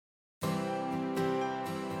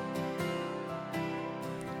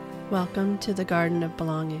Welcome to the Garden of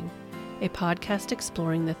Belonging, a podcast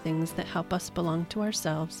exploring the things that help us belong to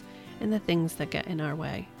ourselves and the things that get in our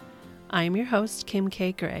way. I am your host, Kim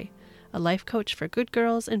K. Gray, a life coach for good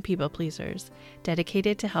girls and people pleasers,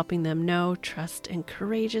 dedicated to helping them know, trust, and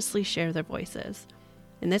courageously share their voices.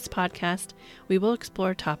 In this podcast, we will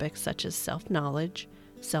explore topics such as self-knowledge,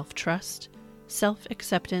 self-trust,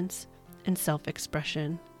 self-acceptance, and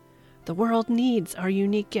self-expression. The world needs our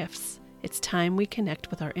unique gifts. It's time we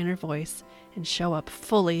connect with our inner voice and show up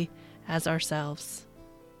fully as ourselves.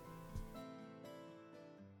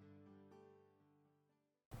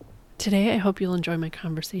 Today, I hope you'll enjoy my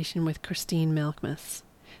conversation with Christine Malkmus.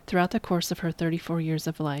 Throughout the course of her 34 years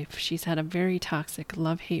of life, she's had a very toxic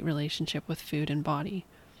love-hate relationship with food and body.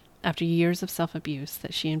 After years of self-abuse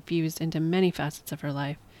that she infused into many facets of her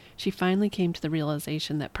life, she finally came to the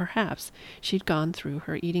realization that perhaps she'd gone through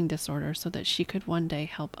her eating disorder so that she could one day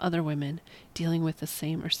help other women dealing with the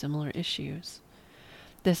same or similar issues.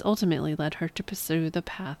 This ultimately led her to pursue the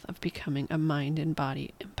path of becoming a mind and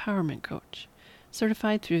body empowerment coach,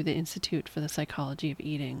 certified through the Institute for the Psychology of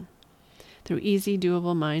Eating. Through easy,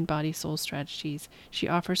 doable mind, body, soul strategies, she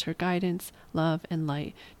offers her guidance, love, and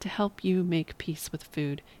light to help you make peace with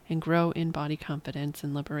food and grow in body confidence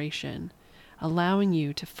and liberation, allowing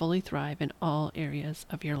you to fully thrive in all areas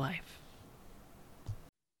of your life.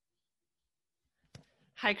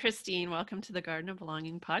 Hi, Christine. Welcome to the Garden of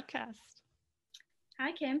Belonging podcast.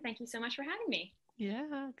 Hi, Kim. Thank you so much for having me.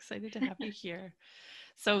 Yeah, excited to have you here.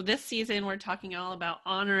 So this season, we're talking all about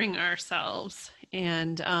honoring ourselves.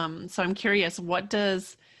 And so I'm curious, what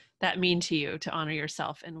does that mean to you to honor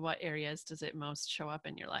yourself, and what areas does it most show up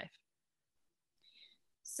in your life?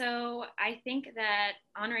 So I think that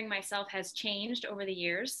honoring myself has changed over the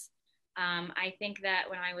years. I think that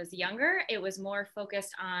when I was younger, it was more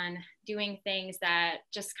focused on doing things that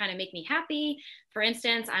just kind of make me happy. For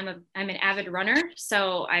instance, I'm an avid runner,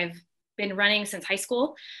 so I've been running since high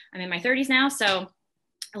school. I'm in my 30s now, so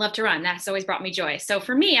I love to run. That's always brought me joy. So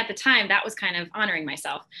for me at the time, that was kind of honoring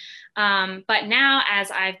myself. But now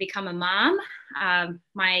as I've become a mom,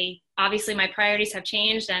 obviously my priorities have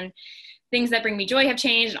changed and things that bring me joy have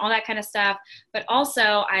changed and all that kind of stuff. But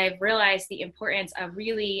also I've realized the importance of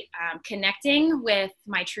really connecting with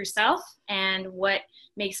my true self and what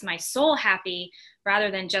makes my soul happy rather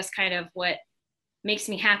than just kind of what makes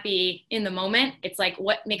me happy in the moment. It's like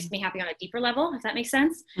what makes me happy on a deeper level, if that makes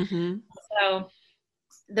sense. Mm-hmm. So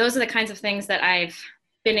those are the kinds of things that I've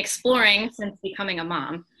been exploring since becoming a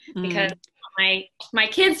mom, because my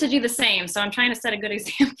kids to do the same. So I'm trying to set a good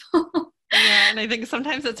example. Yeah, and I think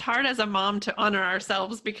sometimes it's hard as a mom to honor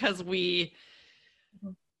ourselves because we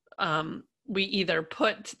either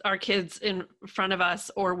put our kids in front of us,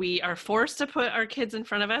 or we are forced to put our kids in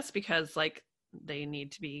front of us because like they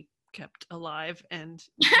need to be kept alive and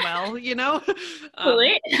well, you know.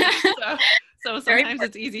 So sometimes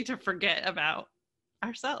it's easy to forget about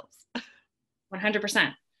ourselves.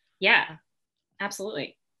 100%. Yeah,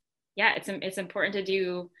 absolutely. Yeah, it's important to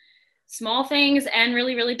do small things and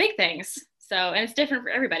really, really big things. So, and it's different for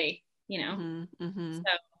everybody, you know. Mm-hmm, mm-hmm.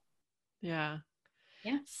 So, yeah.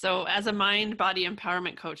 Yeah. So as a mind body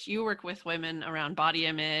empowerment coach, you work with women around body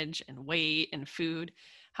image and weight and food.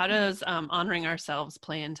 How does honoring ourselves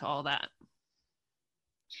play into all that?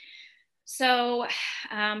 So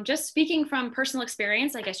just speaking from personal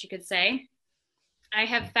experience, I guess you could say, I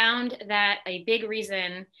have found that a big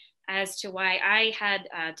reason as to why I had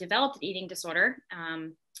developed an eating disorder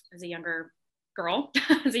as a young girl,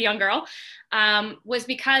 was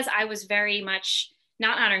because I was very much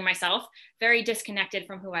not honoring myself, very disconnected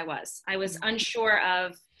from who I was. I was unsure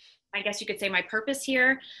of, I guess you could say, my purpose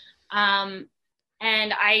here. And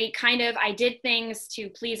I did things to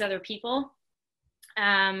please other people.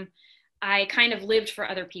 I kind of lived for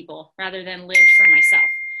other people rather than lived for myself.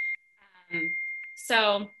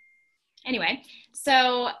 So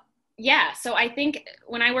I think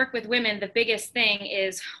when I work with women, the biggest thing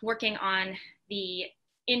is working on the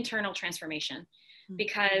internal transformation,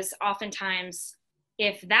 because oftentimes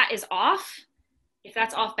if that's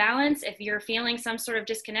off balance, if you're feeling some sort of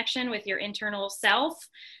disconnection with your internal self,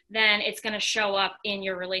 then it's going to show up in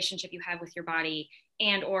your relationship you have with your body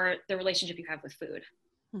and or the relationship you have with food.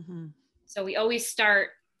 Mm-hmm. So we always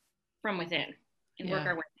start from within and work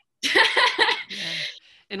our way. Yeah.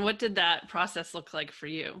 And what did that process look like for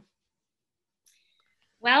you?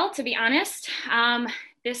 Well, to be honest,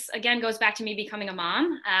 this again goes back to me becoming a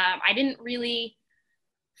mom. I didn't really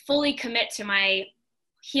fully commit to my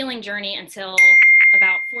healing journey until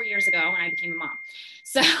about 4 years ago when I became a mom.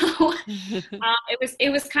 So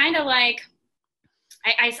it was kind of like,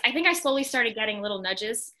 I think I slowly started getting little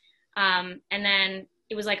nudges. And then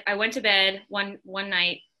it was like I went to bed one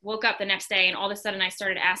night, woke up the next day, and all of a sudden I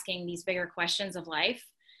started asking these bigger questions of life,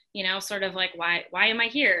 you know, sort of like, why am I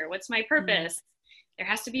here? What's my Mm. purpose? There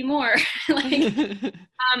has to be more. Like,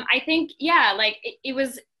 I think, yeah, like it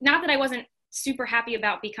was not that I wasn't super happy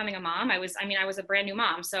about becoming a mom. I was a brand new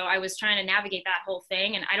mom. So I was trying to navigate that whole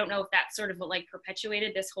thing. And I don't know if that sort of like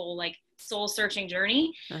perpetuated this whole like soul searching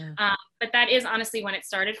journey. Uh, But that is honestly when it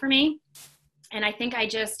started for me. And I think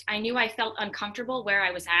I knew I felt uncomfortable where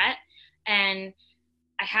I was at. And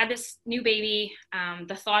I had this new baby.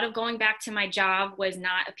 The thought of going back to my job was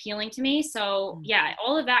not appealing to me. So yeah,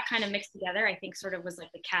 all of that kind of mixed together, I think sort of was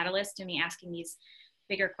like the catalyst to me asking these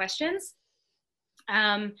bigger questions.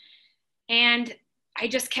 Um, and I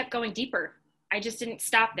just kept going deeper. I just didn't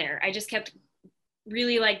stop there. I just kept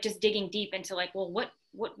really like just digging deep into like, well, what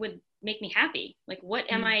would make me happy? Like, what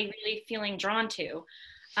am mm, I really feeling drawn to?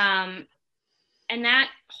 Um, and that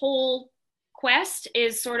whole quest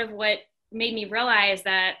is sort of what made me realize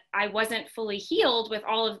that I wasn't fully healed with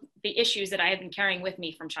all of the issues that I had been carrying with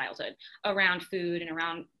me from childhood around food and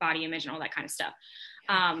around body image and all that kind of stuff.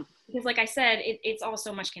 Because like I said, it's all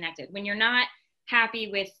so much connected. When you're not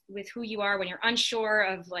happy with who you are, when you're unsure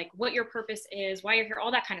of like what your purpose is, why you're here,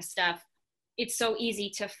 all that kind of stuff, it's so easy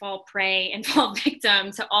to fall prey and fall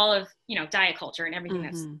victim to all of, you know, diet culture and everything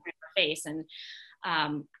that's in mm-hmm. our face. And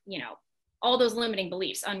you know, all those limiting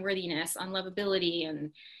beliefs, unworthiness, unlovability,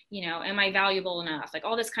 and, you know, am I valuable enough? Like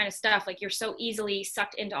all this kind of stuff, like you're so easily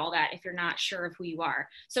sucked into all that if you're not sure of who you are.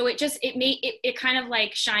 So it kind of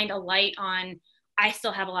like shined a light on, I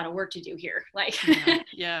still have a lot of work to do here. Like, Yeah.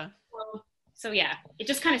 Yeah. so yeah, it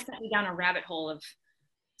just kind of sent me down a rabbit hole of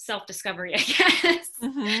self-discovery, I guess.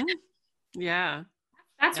 Mm-hmm. Yeah.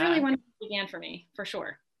 That's really Yeah. when it began for me, for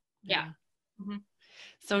sure. Yeah. Yeah. Mm-hmm.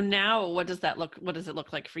 So now what does it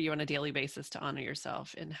look like for you on a daily basis to honor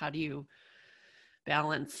yourself? And how do you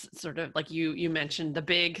balance sort of like you mentioned the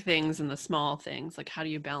big things and the small things? Like how do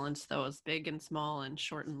you balance those big and small and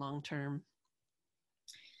short and long term?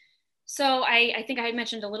 So I think I had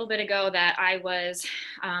mentioned a little bit ago that I was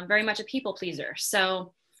very much a people pleaser.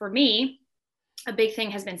 So for me, a big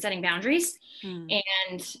thing has been setting boundaries Mm.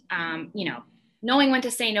 and, you know, knowing when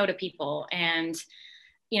to say no to people and,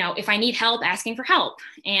 you know, if I need help, asking for help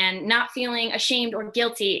and not feeling ashamed or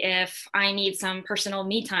guilty if I need some personal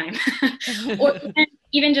me time or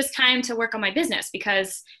even just time to work on my business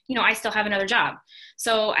because, you know, I still have another job.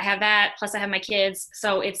 So I have that, plus I have my kids.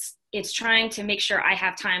 So it's trying to make sure I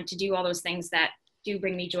have time to do all those things that do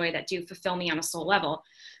bring me joy, that do fulfill me on a soul level.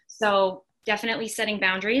 So definitely setting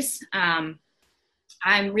boundaries.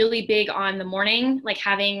 I'm really big on the morning, like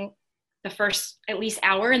having the first at least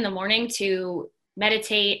hour in the morning to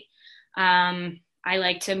meditate. I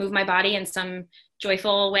like to move my body in some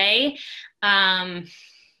joyful way. Um,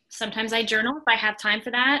 Sometimes I journal if I have time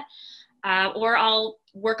for that, or I'll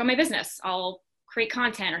work on my business. I'll create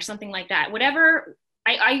content or something like that. Whatever.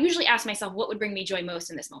 I usually ask myself, what would bring me joy most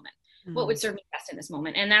in this moment? What would Mm. serve me best in this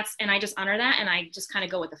moment? And I just honor that, and I just kind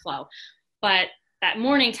of go with the flow. But that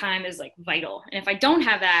morning time is like vital. And if I don't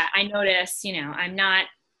have that, I notice, you know,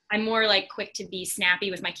 I'm more like quick to be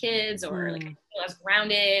snappy with my kids or like I Mm. feel as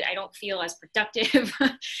grounded. I don't feel as productive.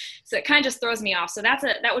 So it kind of just throws me off. So that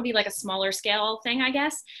would be like a smaller scale thing, I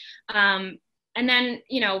guess. And then,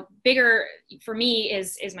 you know, bigger for me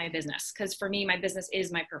is my business. Cause for me, my business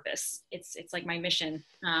is my purpose. It's like my mission.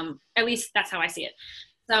 At least that's how I see it.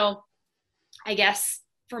 So I guess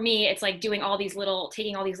for me, it's like taking all these little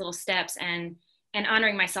steps and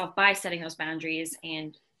honoring myself by setting those boundaries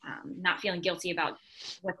and not feeling guilty about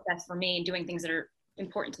what's best for me and doing things that are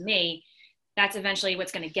important to me. That's eventually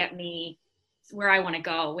what's going to get me where I want to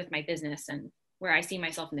go with my business and where I see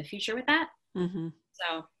myself in the future with that. Mm-hmm.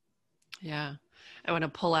 So, Yeah. I want to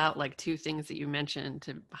pull out like two things that you mentioned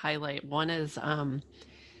to highlight. One is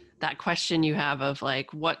that question you have of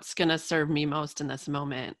like, what's going to serve me most in this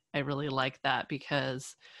moment? I really like that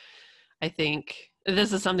because I think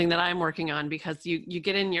this is something that I'm working on because you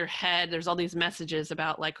get in your head, there's all these messages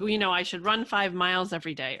about like, you know, I should run 5 miles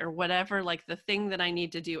every day or whatever, like the thing that I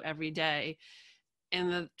need to do every day.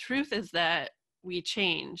 And the truth is that we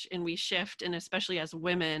change and we shift. And especially as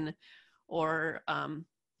women or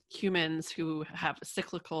humans who have a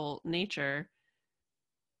cyclical nature,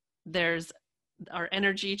 there's our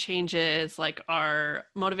energy changes, like our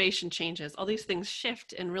motivation changes, all these things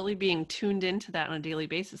shift, and really being tuned into that on a daily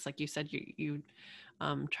basis, like you said, you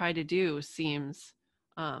try to do seems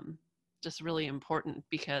just really important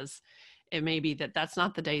because it may be that that's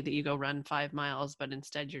not the day that you go run 5 miles, but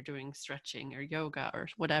instead you're doing stretching or yoga or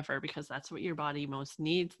whatever, because that's what your body most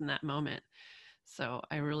needs in that moment. So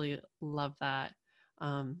I really love that.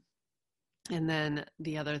 Um, And then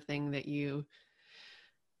the other thing that you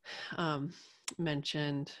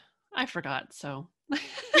mentioned, I forgot. So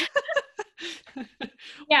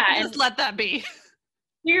Yeah. we'll And just let that be.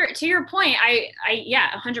 to your point,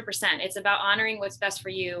 yeah, 100%. It's about honoring what's best for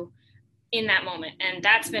you in that moment. And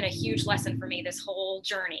that's been a huge lesson for me this whole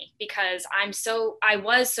journey, because I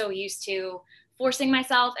was so used to forcing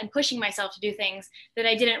myself and pushing myself to do things that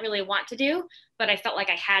I didn't really want to do, but I felt like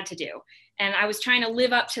I had to do. And I was trying to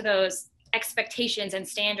live up to those expectations and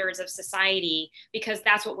standards of society, because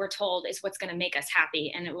that's what we're told is what's going to make us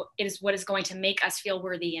happy. And it is what is going to make us feel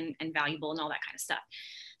worthy and valuable and all that kind of stuff.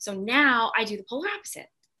 So now I do the polar opposite.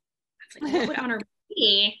 It's like, what would honor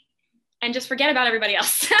me? And just forget about everybody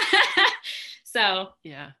else. So,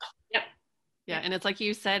 Yeah. yep. Yeah. Yep. And it's like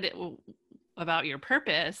you said about your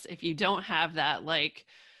purpose. If you don't have that like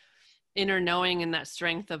inner knowing and that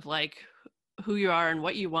strength of like who you are and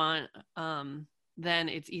what you want, then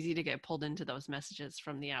it's easy to get pulled into those messages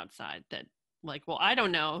from the outside that like, well, I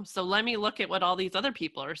don't know. So let me look at what all these other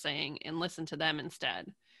people are saying and listen to them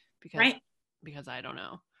instead because, Right. because I don't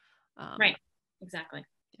know. Right. Exactly.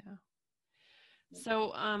 Yeah.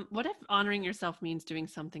 So, what if honoring yourself means doing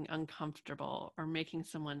something uncomfortable or making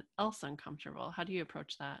someone else uncomfortable? How do you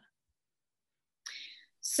approach that?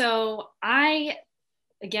 So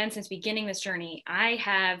again, since beginning this journey, I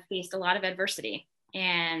have faced a lot of adversity,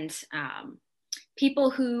 and people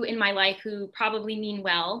who in my life who probably mean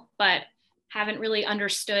well, but haven't really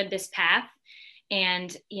understood this path.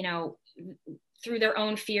 And, through their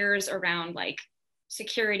own fears around like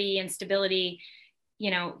security and stability,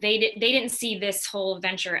 they didn't see this whole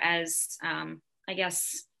venture as, I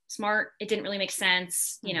guess, smart. It didn't really make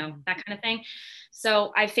sense, that kind of thing.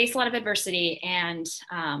 So I faced a lot of adversity, and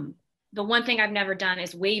the one thing I've never done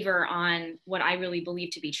is waver on what I really believe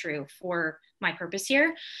to be true for my purpose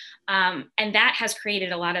here. And that has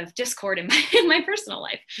created a lot of discord in my personal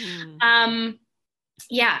life.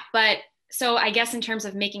 Yeah, but so I guess in terms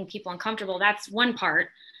of making people uncomfortable, that's one part.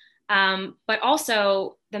 But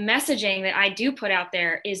also the messaging that I do put out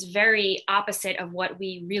there is very opposite of what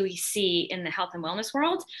we really see in the health and wellness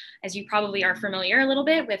world, as you probably are familiar a little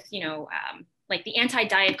bit with, like the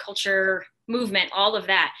anti-diet culture movement, all of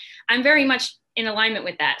that. I'm very much in alignment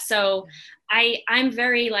with that. So I'm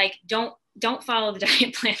very like, don't follow the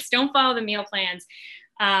diet plans, don't follow the meal plans.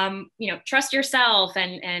 Trust yourself,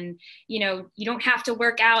 and you don't have to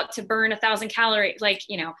work out to burn 1,000 calories. Like,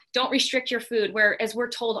 don't restrict your food. Whereas we're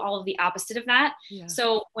told all of the opposite of that. Yeah.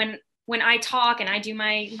 So when I talk and I do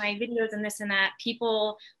my videos and this and that,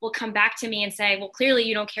 people will come back to me and say, well, clearly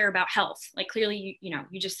you don't care about health. Like clearly,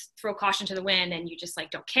 you just throw caution to the wind and you just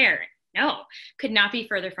like don't care. No, could not be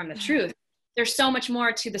further from the truth. There's so much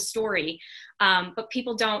more to the story, but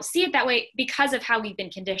people don't see it that way because of how we've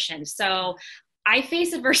been conditioned. So I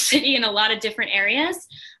face adversity in a lot of different areas.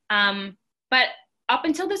 But up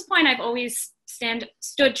until this point, I've always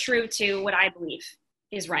stood true to what I believe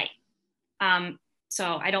is right.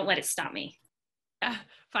 So I don't let it stop me.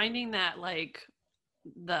 Finding that like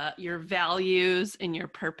your values and your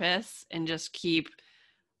purpose and just keep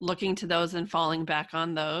looking to those and falling back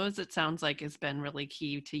on those, it sounds like has been really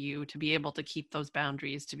key to you to be able to keep those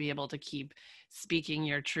boundaries, to be able to keep speaking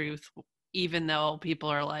your truth, even though people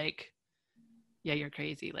are like, yeah, you're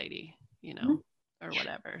crazy, lady, or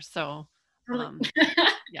whatever. So,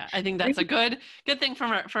 yeah, I think that's a good thing for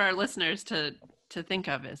our listeners to think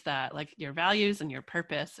of, is that like your values and your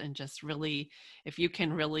purpose, and just really, if you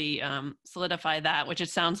can really solidify that, which it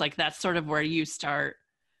sounds like that's sort of where you start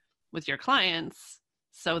with your clients,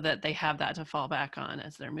 so that they have that to fall back on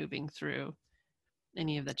as they're moving through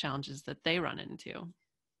any of the challenges that they run into.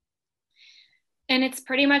 And it's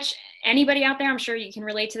pretty much anybody out there, I'm sure you can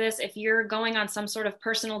relate to this. If you're going on some sort of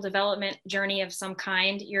personal development journey of some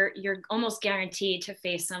kind, you're almost guaranteed to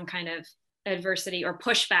face some kind of adversity or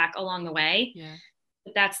pushback along the way. Yeah.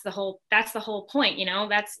 That's the whole point,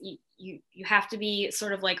 that's you have to be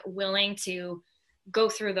sort of like willing to go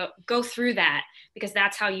through that, because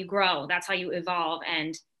that's how you grow, that's how you evolve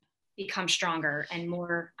and become stronger and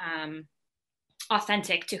more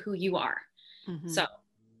authentic to who you are. Mm-hmm. So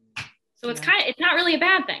it's it's not really a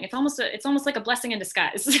bad thing. It's almost like a blessing in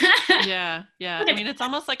disguise. Yeah. I mean, it's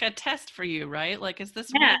almost like a test for you, right? Like, is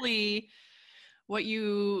this really what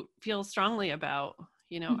you feel strongly about?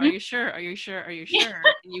 Mm-hmm. Are you sure? Yeah.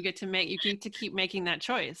 And you get to keep making that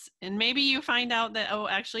choice. And maybe you find out that, oh,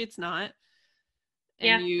 actually it's not.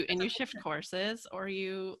 And you shift courses, or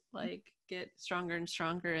you like get stronger and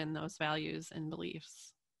stronger in those values and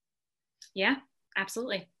beliefs. Yeah,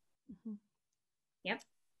 absolutely. Mm-hmm. Yep.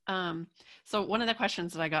 So one of the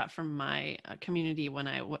questions that I got from my community when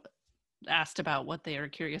I asked about what they are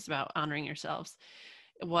curious about honoring yourselves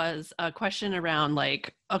was a question around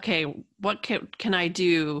like, okay, what can I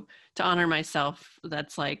do to honor myself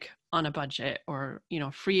that's like on a budget or, you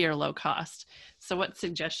know, free or low cost? So what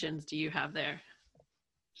suggestions do you have there?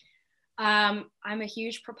 I'm a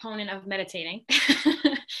huge proponent of meditating.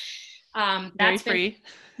 Very That's been, free.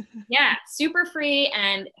 yeah, super free.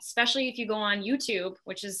 And especially if you go on YouTube,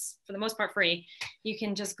 which is for the most part free, you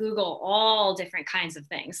can just Google all different kinds of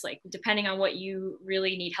things, like depending on what you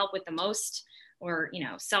really need help with the most, or, you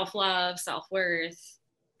know, self-love, self-worth,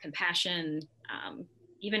 compassion,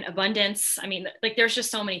 even abundance. I mean, like there's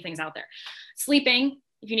just so many things out there. Sleeping,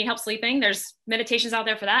 if you need help sleeping, there's meditations out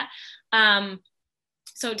there for that.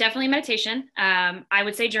 So definitely meditation. I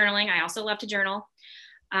would say journaling. I also love to journal.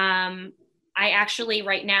 I actually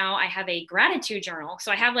right now I have a gratitude journal.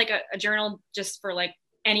 So I have like a journal just for like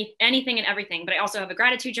anything and everything, but I also have a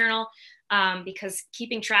gratitude journal because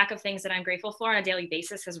keeping track of things that I'm grateful for on a daily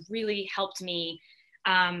basis has really helped me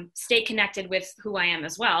stay connected with who I am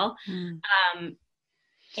as well.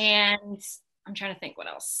 And I'm trying to think what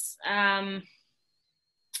else. I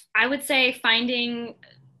would say finding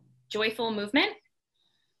joyful movement,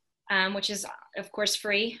 which is of course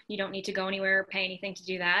free. You don't need to go anywhere or pay anything to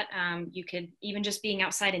do that. You could even just being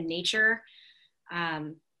outside in nature,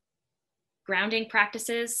 grounding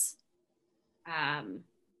practices,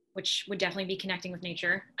 which would definitely be connecting with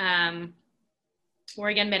nature. Or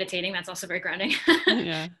again, meditating, that's also very grounding.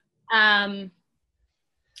 Yeah.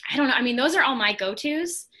 I don't know. I mean, those are all my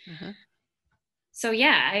go-tos. Uh-huh. So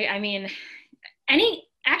yeah, I mean,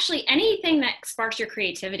 anything that sparks your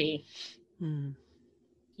creativity.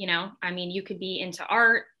 You know, I mean, you could be into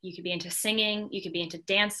art, you could be into singing, you could be into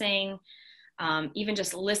dancing, even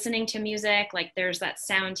just listening to music. Like there's that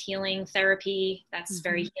sound healing therapy that's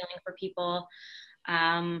very healing for people.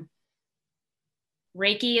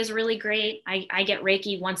 Reiki is really great. I get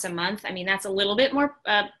Reiki once a month. I mean, that's a little bit more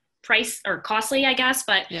price or costly, I guess,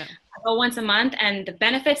 but yeah. I go once a month and the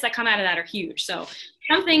benefits that come out of that are huge. So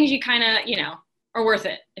some things you kind of, you know, are worth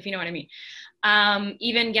it, if you know what I mean.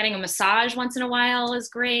 Even getting a massage once in a while is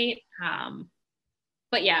great.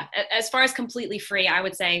 But yeah, as far as completely free, I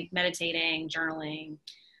would say meditating, journaling,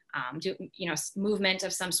 you know, movement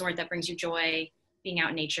of some sort that brings you joy, being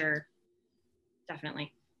out in nature,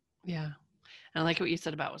 definitely. Yeah. I like what you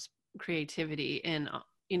said about creativity and,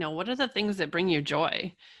 you know, what are the things that bring you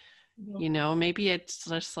joy? You know, maybe it's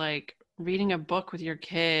just like reading a book with your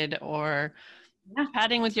kid or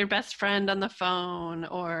chatting with your best friend on the phone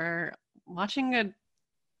or watching a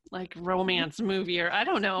like romance movie or I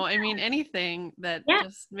don't know. I mean, anything that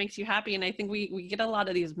just makes you happy. And I think we get a lot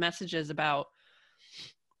of these messages about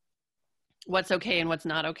what's okay and what's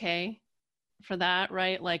not okay for that,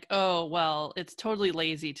 right? Like, oh, well, it's totally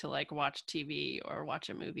lazy to like watch TV or watch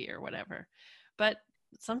a movie or whatever. But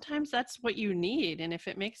sometimes that's what you need. And if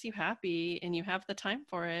it makes you happy and you have the time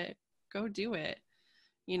for it, go do it.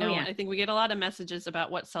 You know, I think we get a lot of messages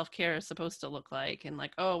about what self-care is supposed to look like and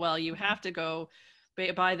like, oh, well, you have to go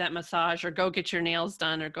buy that massage or go get your nails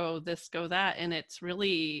done or go this, go that. And it's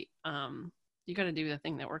really, you got to do the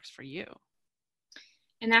thing that works for you.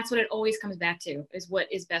 And that's what it always comes back to is what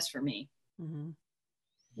is best for me.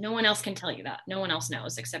 No one else can tell you that. No one else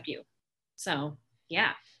knows except you. So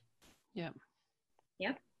yeah. Yep.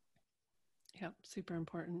 Super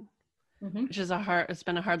important. Which is it's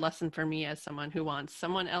been a hard lesson for me as someone who wants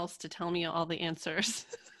someone else to tell me all the answers.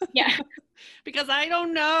 Yeah. Because I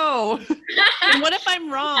don't know. And what if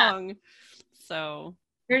I'm wrong? Yeah. So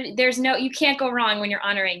there's you can't go wrong when you're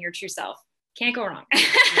honoring your true self. Can't go wrong.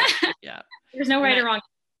 Yeah. There's no right or wrong.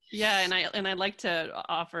 Yeah. And I like to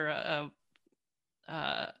offer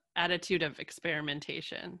a attitude of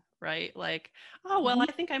experimentation, right? Like, oh, well, I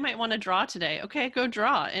think I might want to draw today. Okay, go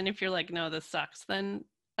draw. And if you're like, no, this sucks, then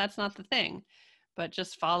that's not the thing. But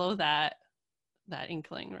just follow that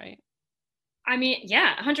inkling, right? I mean,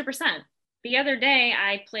 yeah, 100%. The other day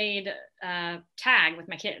I played tag with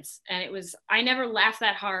my kids and I never laughed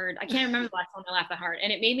that hard. I can't remember the last time I laughed that hard.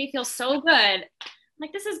 And it made me feel so good. I'm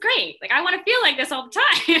like, this is great. Like, I want to feel like this all the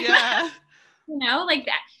time. Yeah. You know, like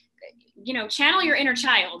that, you know, channel your inner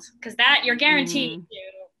child because that you're guaranteed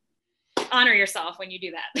to honor yourself when you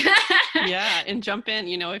do that. Yeah. And jump in,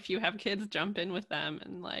 you know, if you have kids, jump in with them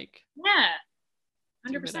and like,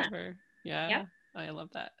 100%. Yeah. Yep. I love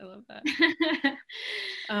that.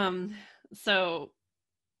 So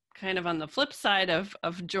kind of on the flip side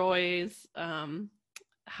of joys,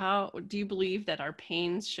 how do you believe that our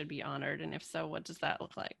pains should be honored? And if so, what does that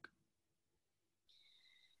look like?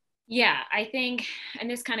 Yeah, I think, and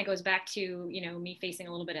this kind of goes back to, you know, me facing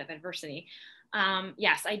a little bit of adversity.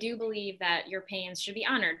 Yes, I do believe that your pains should be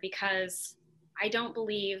honored, because I don't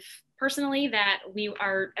believe personally that we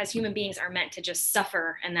are, as human beings, are meant to just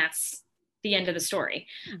suffer and that's the end of the story.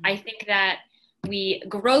 Mm-hmm. I think that we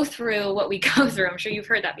grow through what we go through. I'm sure you've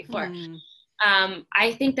heard that before. Mm-hmm.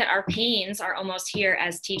 I think that our pains are almost here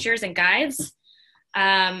as teachers and guides.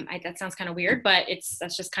 That sounds kind of weird, but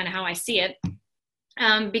that's just kind of how I see it.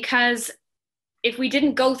 Because if we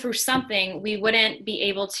didn't go through something, we wouldn't be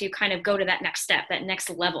able to kind of go to that next step, that next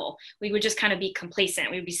level. We would just kind of be complacent.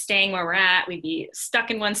 We'd be staying where we're at. We'd be stuck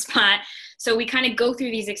in one spot. So we kind of go through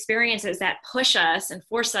these experiences that push us and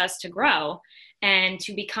force us to grow and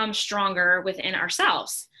to become stronger within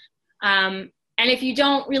ourselves. And if you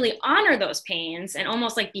don't really honor those pains and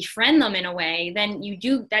almost like befriend them in a way, then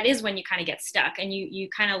that is when you kind of get stuck, and you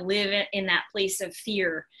kind of live in that place of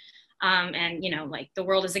fear. And like the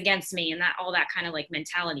world is against me, and that all that kind of like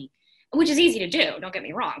mentality, which is easy to do, don't get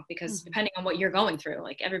me wrong, because Mm-hmm. depending on what you're going through,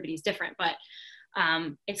 like everybody's different. But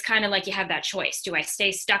it's kind of like you have that choice. Do I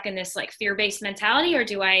stay stuck in this like fear-based mentality, or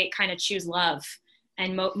do I kind of choose love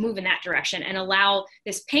and move in that direction and allow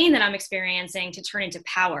this pain that I'm experiencing to turn into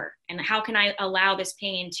power? And how can I allow this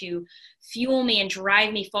pain to fuel me and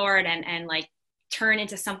drive me forward and like turn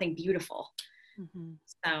into something beautiful? Mm-hmm.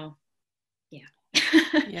 So yeah.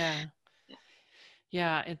 Yeah.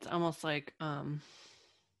 Yeah. It's almost like, I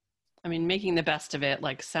mean, making the best of it,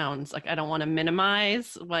 like, sounds like, I don't want to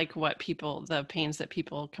minimize like the pains that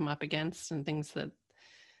people come up against and things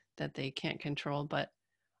that they can't control, but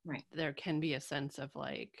Right. there can be a sense of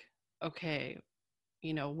like, okay,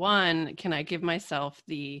 one, can I give myself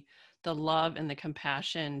the love and the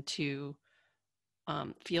compassion to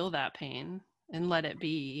feel that pain and let it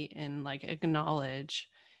be, and like acknowledge,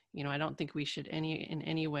 I don't think we should in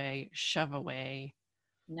any way shove away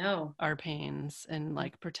No. our pains and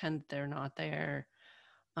like pretend they're not there.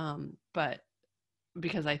 But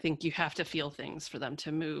because I think you have to feel things for them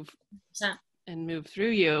to move and move through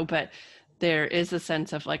you. But there is a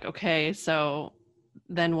sense of like, okay, so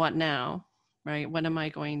then what now? Right? What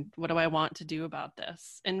do I want to do about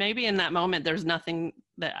this? And maybe in that moment, there's nothing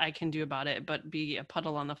that I can do about it, but be a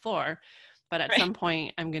puddle on the floor. But at Right. some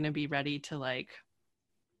point, I'm going to be ready to, like,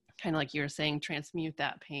 kind of like you were saying, transmute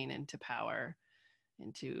that pain into power,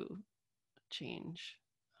 into change.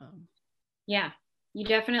 Yeah. You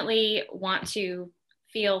definitely want to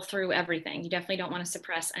feel through everything. You definitely don't want to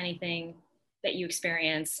suppress anything that you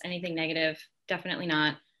experience, anything negative. Definitely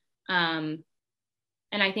not. Um,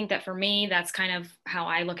 and I think that for me, that's kind of how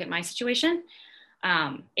I look at my situation.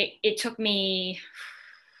 It took me,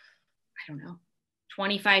 I don't know,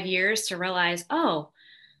 25 years to realize, oh,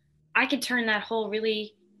 I could turn that whole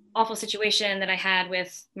really awful situation that I had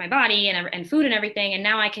with my body and food and everything, and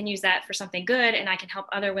now I can use that for something good, and I can help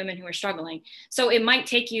other women who are struggling. So it might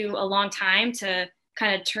take you a long time to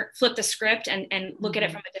kind of flip the script and look at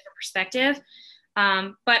it from a different perspective.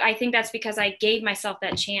 But I think that's because I gave myself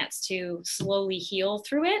that chance to slowly heal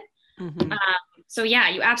through it. Mm-hmm. So yeah,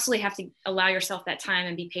 you absolutely have to allow yourself that time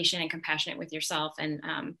and be patient and compassionate with yourself. And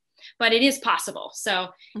but it is possible. So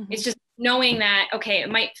Mm-hmm. it's just knowing that, okay, it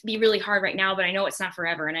might be really hard right now, but I know it's not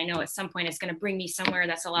forever, and I know at some point it's going to bring me somewhere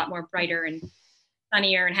that's a lot more brighter and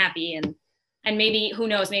sunnier and happy, and maybe, who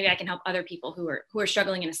knows, maybe I can help other people who are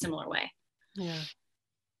struggling in a similar way. Yeah.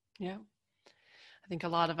 Yeah. I think a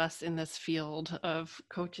lot of us in this field of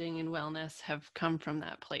coaching and wellness have come from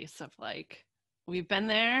that place of like, we've been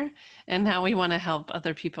there, and now we want to help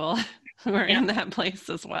other people who are Yeah. in that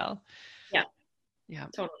place as well. Yeah. Yeah.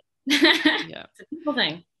 Totally. Yeah. It's a beautiful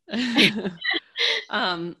thing.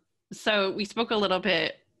 um, so we spoke a little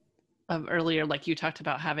bit of earlier, like you talked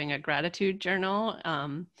about having a gratitude journal.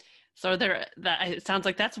 So it sounds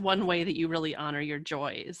like that's one way that you really honor your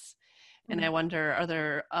joys. And I wonder, are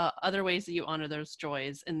there other ways that you honor those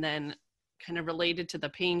joys? And then, kind of related to the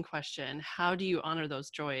pain question, how do you honor those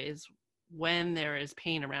joys when there is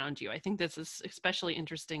pain around you? I think this is especially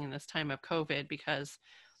interesting in this time of COVID, because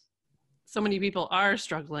so many people are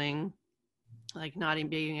struggling, like not even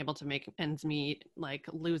being able to make ends meet, like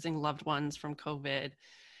losing loved ones from COVID.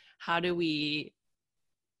 How do we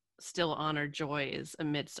still honor joys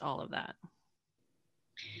amidst all of that?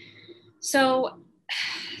 So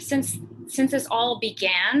since this all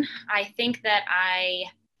began, I think that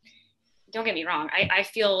don't get me wrong, I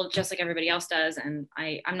feel just like everybody else does, and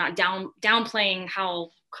I'm not downplaying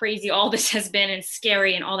how crazy all this has been and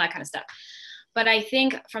scary and all that kind of stuff. But I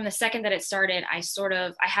think from the second that it started, I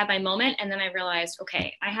had my moment, and then I realized,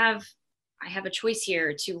 okay, I have a choice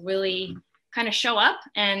here to really kind of show up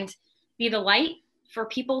and be the light for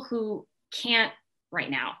people who can't right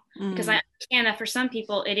now. Because I understand that for some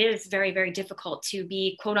people, it is very, very difficult to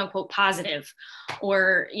be quote unquote positive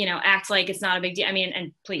or, you know, act like it's not a big deal. I mean,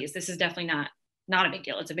 and please, this is definitely not a big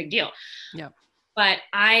deal. It's a big deal. Yeah. But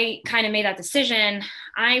I kind of made that decision.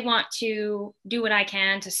 I want to do what I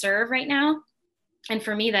can to serve right now. And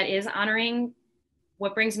for me, that is honoring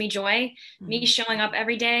what brings me joy, me showing up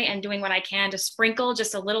every day and doing what I can to sprinkle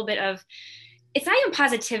just a little bit of, it's not even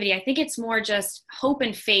positivity. I think it's more just hope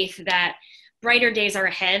and faith that brighter days are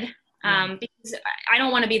ahead. Because I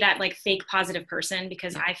don't want to be that like fake positive person,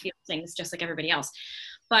 because I feel things just like everybody else.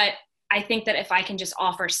 But I think that if I can just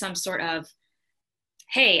offer some sort of,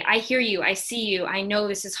 hey, I hear you, I see you, I know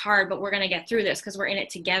this is hard, but we're going to get through this because we're in it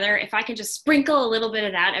together. If I can just sprinkle a little bit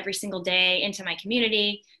of that every single day into my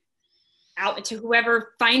community, out to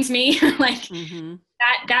whoever finds me, like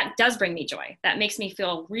that does bring me joy. That makes me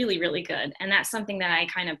feel really, really good. And that's something that I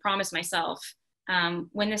kind of promised myself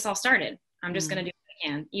when this all started. I'm just going to do what I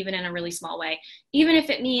can, even in a really small way, even if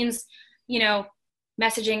it means, you know,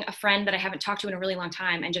 messaging a friend that I haven't talked to in a really long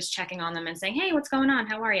time and just checking on them and saying, hey, what's going on?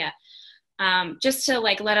 How are you? Just to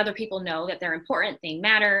like let other people know that they're important, they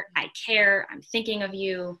matter, I care, I'm thinking of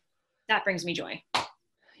you. That brings me joy.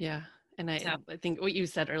 Yeah. And I think what you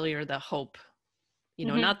said earlier, the hope, you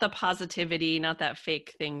know, not the positivity, not that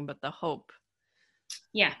fake thing, but the hope.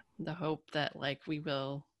 Yeah. The hope that like we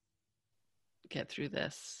will get through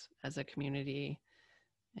this as a community,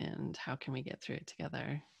 and how can we get through it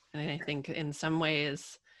together? And I think in some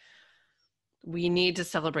ways we need to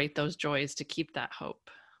celebrate those joys to keep that hope,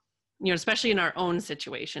 you know, especially in our own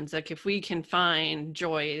situations. Like if we can find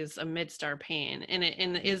joys amidst our pain, and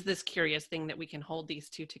it is this curious thing that we can hold these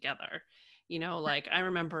two together. You know, like I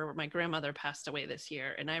remember my grandmother passed away this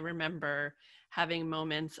year, and I remember having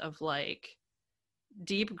moments of like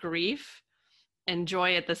deep grief and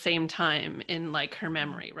joy at the same time in like her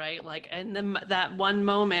memory, right? Like, and then that one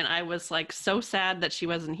moment I was like so sad that she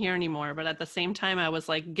wasn't here anymore, but at the same time I was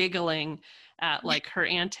like giggling at like her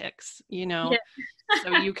antics, you know?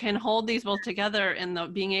 So you can hold these both together,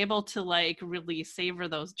 and being able to like really savor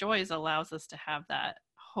those joys allows us to have that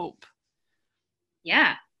hope.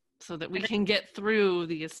 Yeah. So that we can get through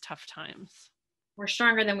these tough times. We're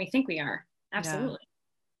stronger than we think we are. Absolutely.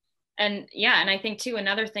 Yeah. And I think too,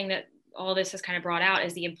 another thing that all this has kind of brought out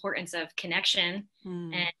is the importance of connection,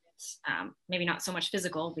 and maybe not so much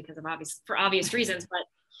physical because of obvious reasons,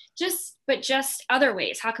 but just other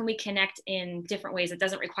ways. How can we connect in different ways that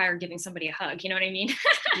doesn't require giving somebody a hug? You know what I mean?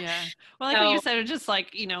 Yeah. Well, like what you said, just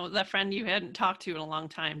like, you know, that friend you hadn't talked to in a long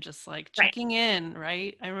time, just like checking in,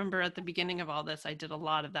 right? I remember at the beginning of all this, I did a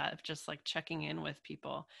lot of that, of just like checking in with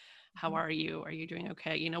people. How are you? Are you doing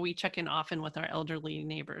okay? You know, we check in often with our elderly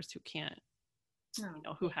neighbors who can't, you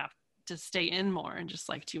know, who have to stay in more, and just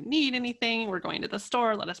like, do you need anything? We're going to the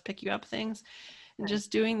store, let us pick you up things. And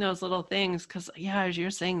just doing those little things, because as you're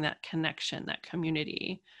saying, that connection, that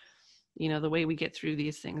community, you know, the way we get through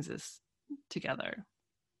these things is together.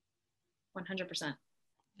 100%.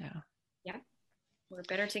 Yeah. We're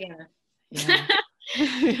better together.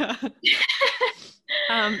 Yeah.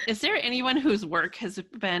 Is there anyone whose work has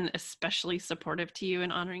been especially supportive to you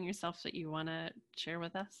in honoring yourself that you want to share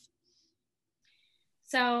with us?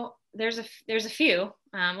 So there's a few.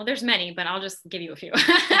 Well, there's many, but I'll just give you a few.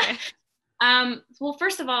 Okay. Well,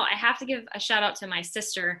 first of all, I have to give a shout out to my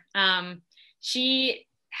sister. She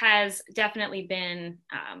has definitely been,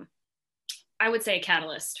 I would say, a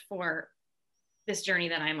catalyst for this journey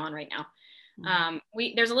that I'm on right now.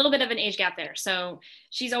 There's a little bit of an age gap there. So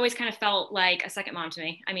she's always kind of felt like a second mom to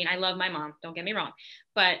me. I mean, I love my mom, don't get me wrong.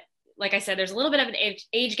 But like I said, there's a little bit of an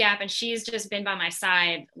age gap, and she's just been by my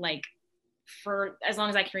side, like, for as long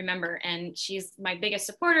as I can remember. And she's my biggest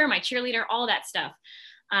supporter, my cheerleader, all that stuff.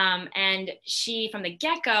 And she, from the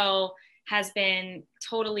get-go, has been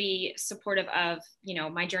totally supportive of, you know,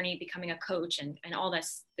 my journey becoming a coach and all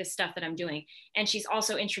this stuff that I'm doing. And she's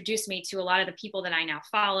also introduced me to a lot of the people that I now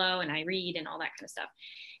follow and I read and all that kind of stuff.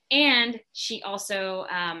 And she also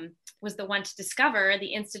was the one to discover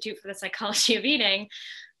the Institute for the Psychology of Eating,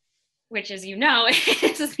 which, as you know,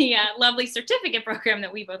 is the lovely certificate program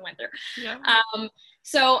that we both went through. Yeah.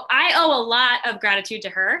 So I owe a lot of gratitude to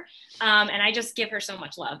her. And I just give her so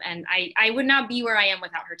much love. And I would not be where I am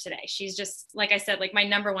without her today. She's just, like I said, like my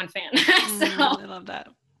number one fan. So I love that.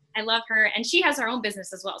 I love her. And she has her own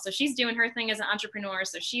business as well. So she's doing her thing as an entrepreneur.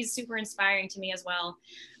 So she's super inspiring to me as well.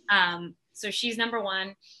 So she's number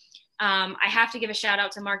one. I have to give a shout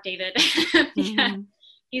out to Mark David.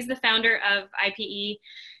 He's the founder of IPE.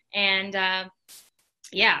 And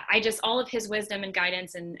I just, all of his wisdom and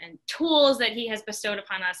guidance and tools that he has bestowed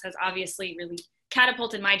upon us has obviously really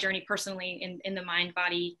catapulted my journey personally in the mind,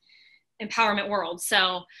 body, empowerment world.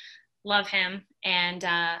 So love him. And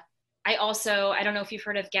I don't know if you've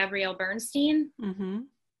heard of Gabrielle Bernstein. Mm-hmm.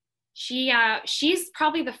 She's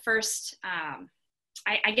probably the first,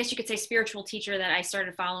 I guess you could say, spiritual teacher that I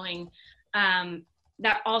started following,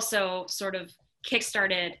 that also sort of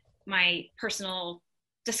kickstarted my personal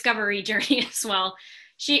discovery journey as well.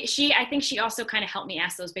 I think she also kind of helped me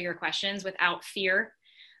ask those bigger questions without fear.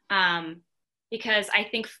 Because I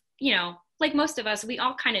think, like most of us, we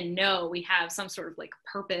all kind of know we have some sort of like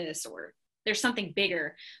purpose, or there's something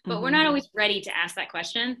bigger, but Mm-hmm. we're not always ready to ask that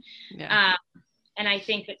question. Yeah. And I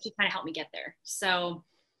think that she kind of helped me get there. So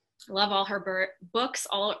love all her books,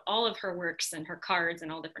 all of her works and her cards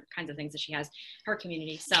and all different kinds of things that she has, her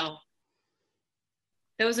community. So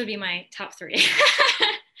those would be my top 3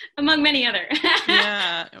 among many other.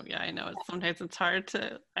 Yeah, I know. Sometimes it's hard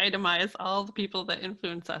to itemize all the people that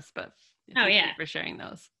influence us, but thank you for sharing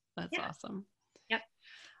those. That's awesome. Yep.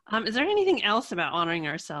 Is there anything else about honoring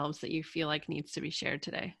ourselves that you feel like needs to be shared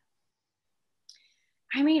today?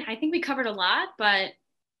 I mean, I think we covered a lot, but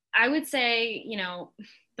I would say,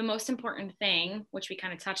 the most important thing, which we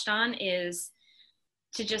kind of touched on, is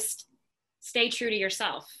to just stay true to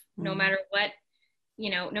yourself, no matter what,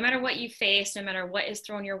 no matter what you face, no matter what is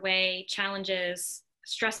thrown your way, challenges,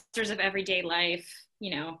 stressors of everyday life,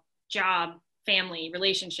 job, family,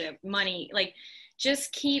 relationship, money, like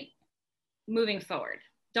just keep moving forward.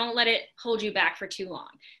 Don't let it hold you back for too long.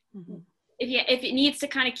 Mm-hmm. If it needs to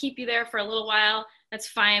kind of keep you there for a little while, that's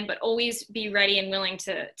fine, but always be ready and willing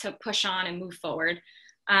to push on and move forward.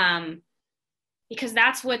 Because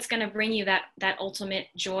that's what's going to bring you that ultimate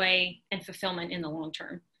joy and fulfillment in the long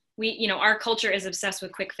term. Our culture is obsessed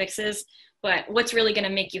with quick fixes, but what's really going to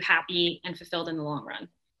make you happy and fulfilled in the long run?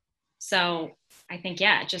 So I think,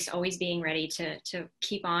 just always being ready to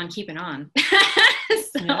keep on keeping on.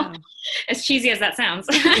 As cheesy as that sounds.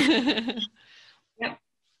 Yep.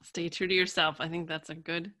 Stay true to yourself. I think that's a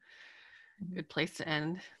good place to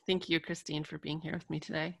end. Thank you, Christine, for being here with me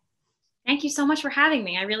today. Thank you so much for having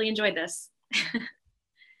me. I really enjoyed this.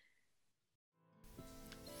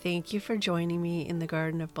 Thank you for joining me in the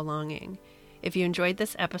Garden of Belonging. If you enjoyed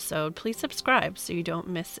this episode, please subscribe so you don't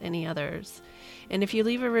miss any others. And if you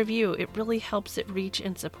leave a review, it really helps it reach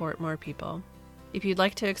and support more people. If you'd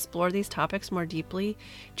like to explore these topics more deeply,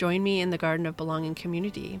 join me in the Garden of Belonging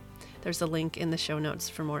community. There's a link in the show notes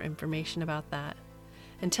for more information about that.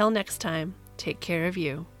 Until next time, take care of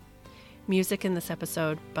you. Music in this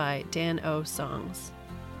episode by Dan O. Songs.